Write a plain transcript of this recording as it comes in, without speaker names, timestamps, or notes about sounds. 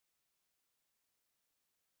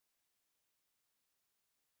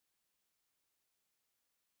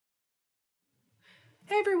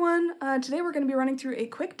Hey everyone! Today we're going to be running through a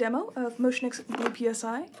quick demo of Motionics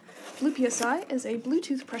BluePSI. BluePSI is a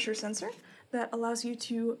Bluetooth pressure sensor that allows you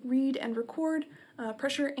to read and record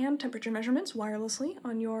pressure and temperature measurements wirelessly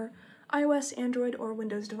on your iOS, Android, or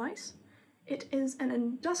Windows device. It is an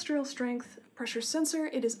industrial strength pressure sensor.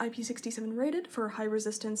 It is IP67 rated for high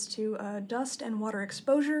resistance to dust and water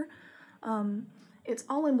exposure. It's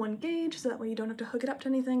all in one gauge, so that way you don't have to hook it up to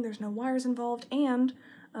anything, there's no wires involved, and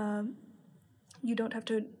you don't have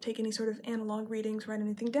to take any sort of analog readings, write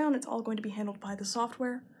anything down. It's all going to be handled by the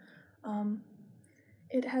software.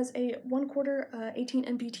 It has a 1/4 18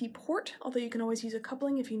 NBT port, although you can always use a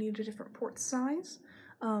coupling if you need a different port size.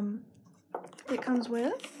 It comes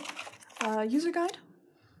with a user guide,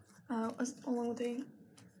 along with a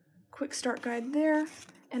quick start guide there,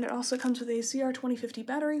 and it also comes with a CR2050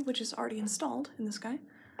 battery, which is already installed in this guy.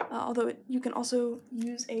 Although you can also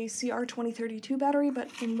use a CR2032 battery, but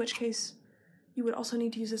in which case you would also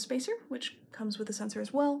need to use a spacer, which comes with the sensor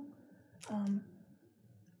as well.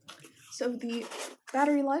 So the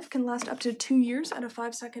battery life can last up to 2 years at a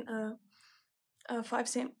 5-second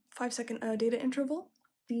data interval.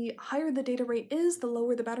 The higher the data rate is, the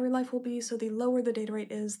lower the battery life will be. So the lower the data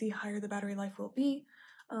rate is, the higher the battery life will be.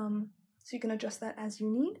 So you can adjust that as you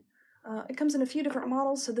need. It comes in a few different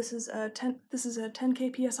models. So this is a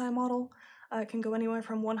 10K PSI model. It can go anywhere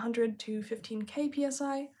from 100 to 15K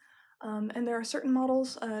PSI. And there are certain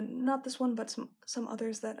models, not this one, but some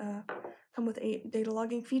others that come with a data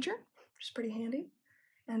logging feature, which is pretty handy.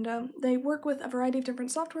 And they work with a variety of different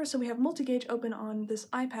software, so we have multi-gauge open on this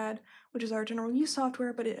iPad, which is our general use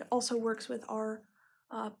software, but it also works with our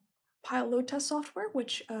Pile load test software,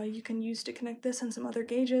 which you can use to connect this and some other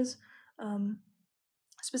gauges,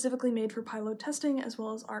 specifically made for Pile load testing, as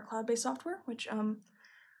well as our cloud-based software, which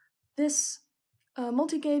this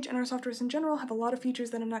multi-gauge and our softwares in general have a lot of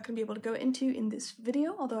features that I'm not going to be able to go into in this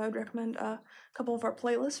video, although I would recommend a couple of our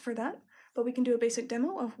playlists for that. But we can do a basic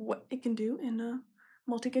demo of what it can do in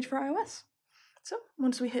multi-gauge for iOS. So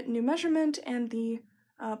once we hit new measurement and the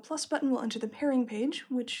plus button will enter the pairing page,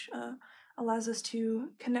 which allows us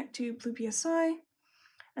to connect to BluePSI.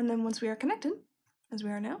 And then once we are connected, as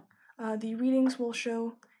we are now, the readings will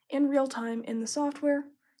show in real time in the software.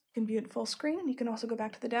 You can view it full screen, and you can also go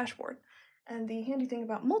back to the dashboard. And the handy thing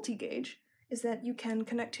about multi-gauge is that you can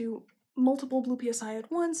connect to multiple BluePSI at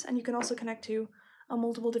once, and you can also connect to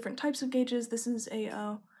multiple different types of gauges. This is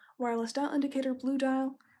a wireless dial indicator blue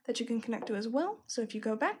dial that you can connect to as well. So if you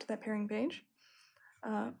go back to that pairing page,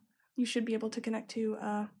 you should be able to connect to,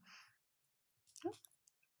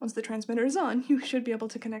 once the transmitter is on, you should be able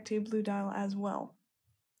to connect to blue dial as well.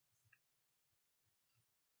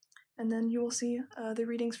 And then you will see the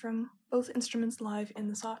readings from both instruments live in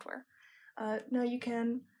the software. Now you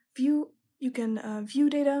can view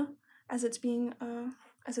data as it's being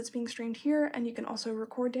streamed here, and you can also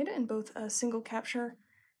record data in both a single capture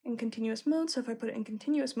and continuous mode. So if I put it in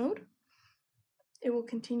continuous mode, it will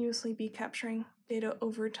continuously be capturing data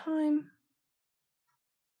over time.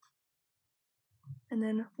 And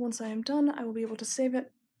then once I am done, I will be able to save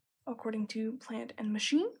it according to plant and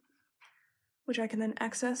machine, which I can then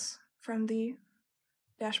access from the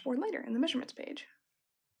dashboard later in the measurements page.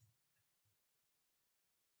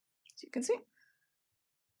 You can see.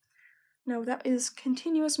 Now that is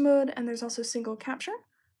continuous mode, and there's also single capture,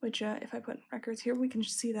 which if I put records here, we can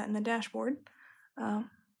see that in the dashboard. Where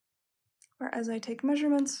as I take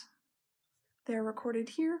measurements, they're recorded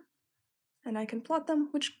here, and I can plot them,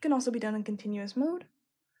 which can also be done in continuous mode.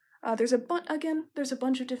 There's a bunch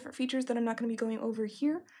of different features that I'm not going to be going over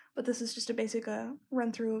here, but this is just a basic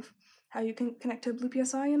run-through of how you can connect to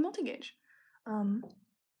BluePSI and multi-gauge.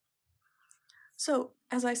 So,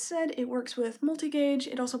 as I said, it works with multi-gauge.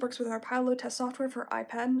 It also works with our Pile load test software for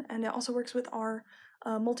iPad, and it also works with our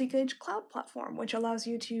multi-gauge cloud platform, which allows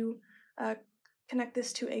you to connect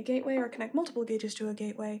this to a gateway or connect multiple gauges to a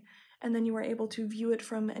gateway, and then you are able to view it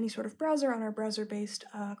from any sort of browser on our browser-based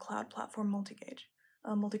cloud platform multi-gauge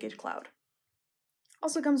cloud.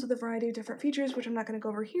 Also comes with a variety of different features, which I'm not going to go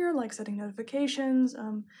over here, like setting notifications,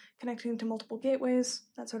 connecting to multiple gateways,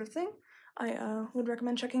 that sort of thing. I would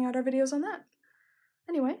recommend checking out our videos on that.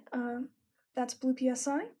 Anyway, that's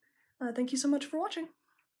BluePSI. Thank you so much for watching.